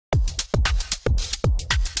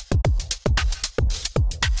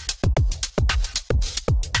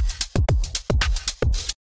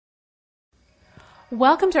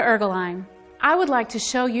Welcome to Ergoline. I would like to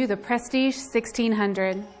show you the Prestige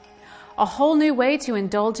 1600, a whole new way to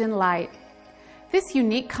indulge in light. This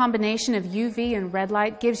unique combination of UV and red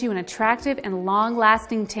light gives you an attractive and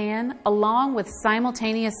long-lasting tan along with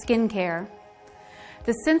simultaneous skin care.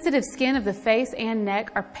 The sensitive skin of the face and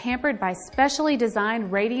neck are pampered by specially designed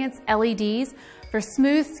radiance LEDs for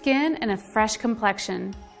smooth skin and a fresh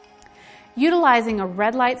complexion. Utilizing a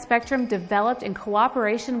red light spectrum developed in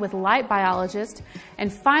cooperation with light biologists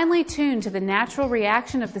and finely tuned to the natural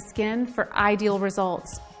reaction of the skin for ideal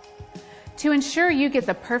results. To ensure you get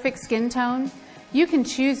the perfect skin tone, you can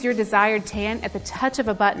choose your desired tan at the touch of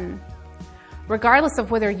a button. Regardless of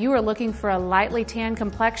whether you are looking for a lightly tan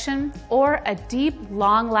complexion or a deep,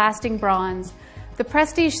 long-lasting bronze, the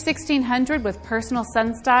Prestige 1600 with Personal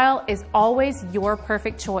Sun Style is always your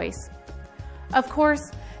perfect choice. Of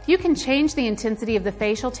course, you can change the intensity of the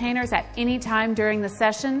facial tanners at any time during the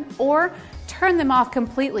session or turn them off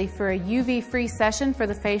completely for a UV-free session for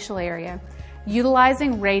the facial area,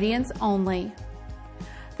 utilizing radiance only.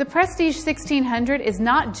 The Prestige 1600 is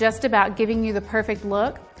not just about giving you the perfect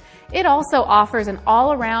look, it also offers an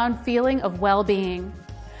all-around feeling of well-being.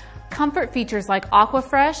 Comfort features like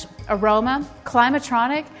Aquafresh, Aroma,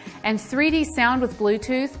 Climatronic, and 3D sound with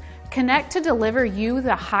Bluetooth connect to deliver you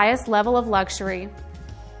the highest level of luxury.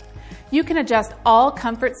 You can adjust all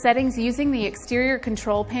comfort settings using the exterior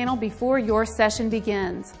control panel before your session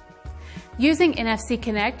begins. Using NFC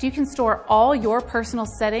Connect, you can store all your personal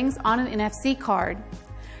settings on an NFC card.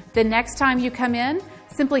 The next time you come in,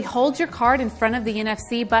 simply hold your card in front of the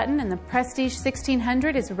NFC button and the Prestige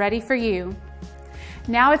 1600 is ready for you.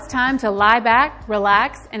 Now it's time to lie back,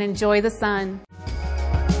 relax, and enjoy the sun.